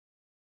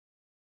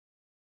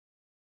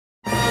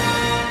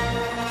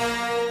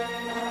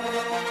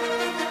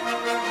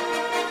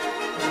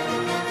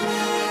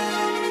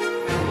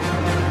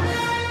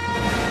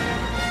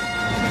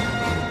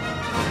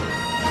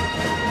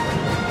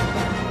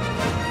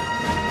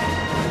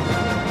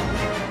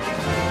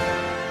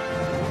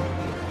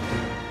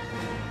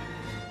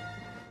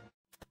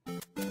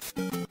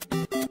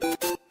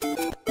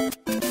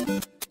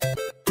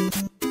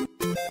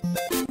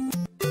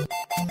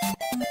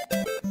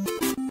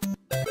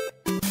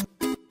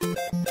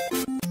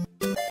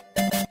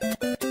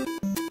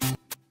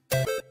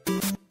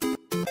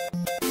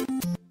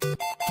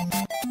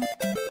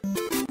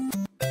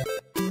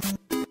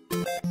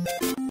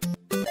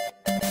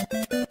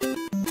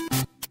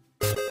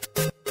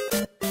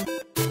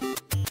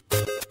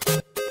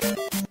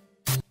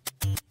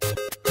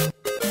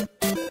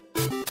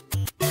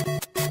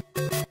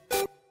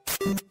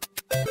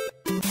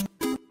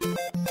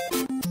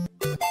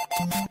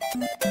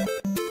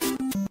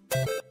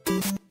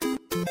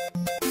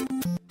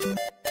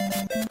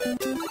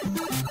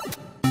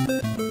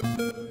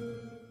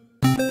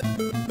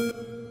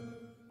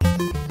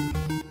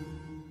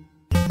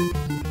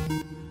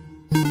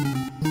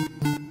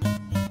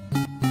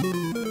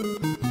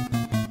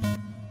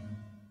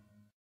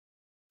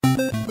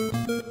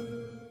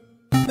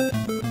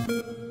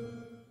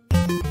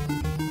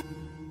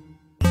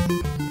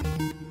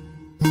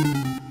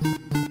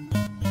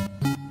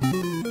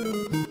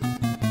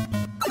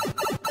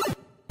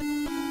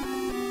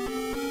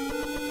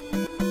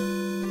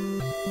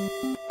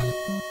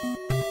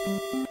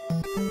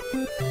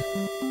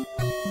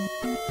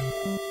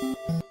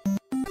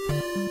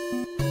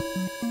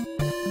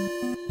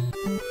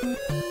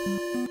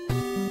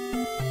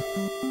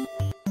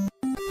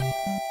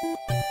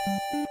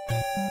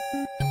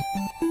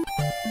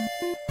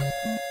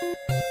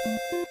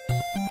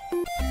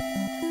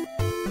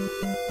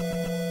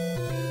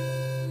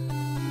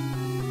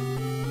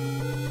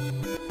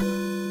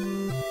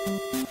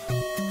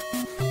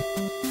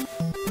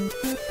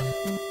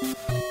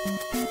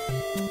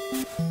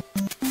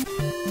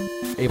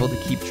Able to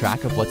keep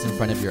track of what's in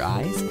front of your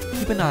eyes?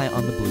 Keep an eye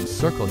on the blue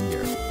circle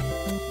here.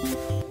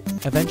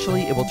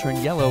 Eventually, it will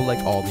turn yellow like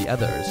all the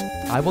others.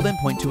 I will then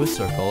point to a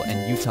circle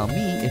and you tell me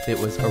if it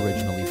was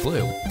originally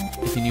blue.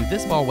 If you knew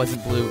this ball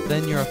wasn't blue,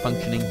 then you're a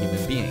functioning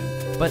human being.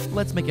 But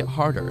let's make it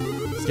harder.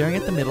 Staring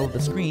at the middle of the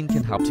screen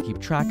can help to keep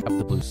track of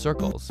the blue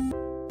circles.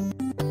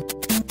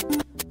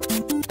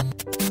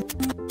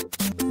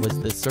 Was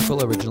this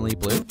circle originally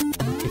blue?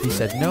 If you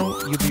said no,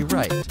 you'd be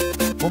right.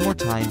 One more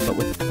time, but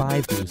with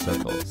 5 blue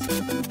circles.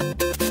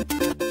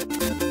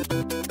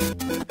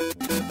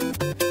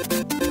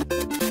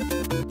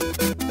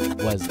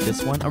 Was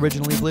this one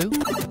originally blue?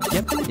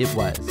 Yep, it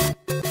was.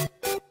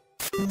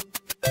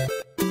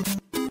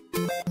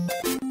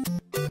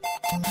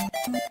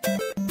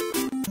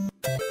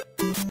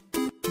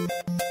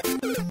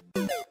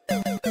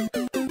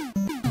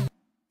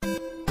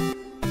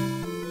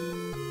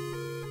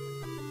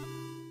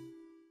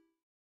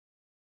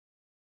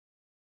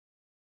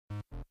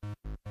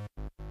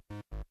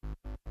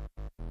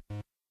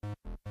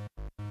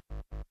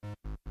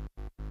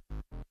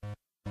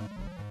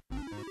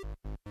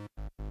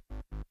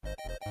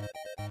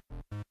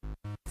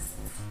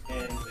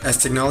 As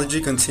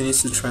technology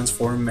continues to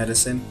transform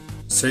medicine,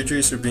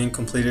 surgeries are being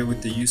completed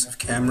with the use of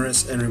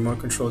cameras and remote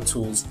control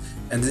tools,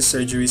 and these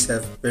surgeries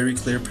have very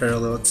clear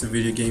parallel to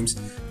video games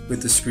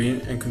with the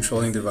screen and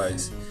controlling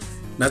device.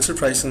 Not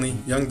surprisingly,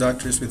 young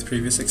doctors with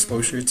previous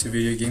exposure to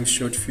video games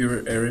showed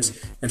fewer errors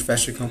and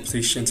faster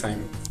completion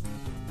time.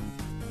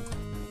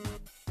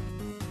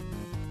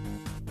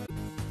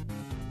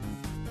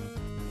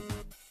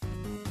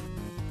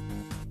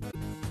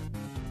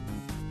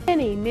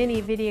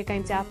 Many video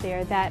games out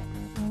there that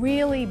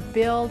really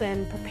build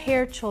and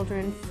prepare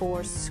children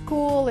for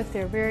school if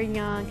they're very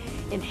young,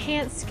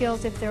 enhance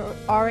skills if they're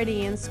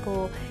already in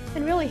school,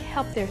 and really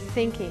help their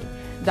thinking.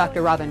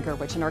 Dr. Robin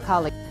Gerwich and her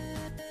colleagues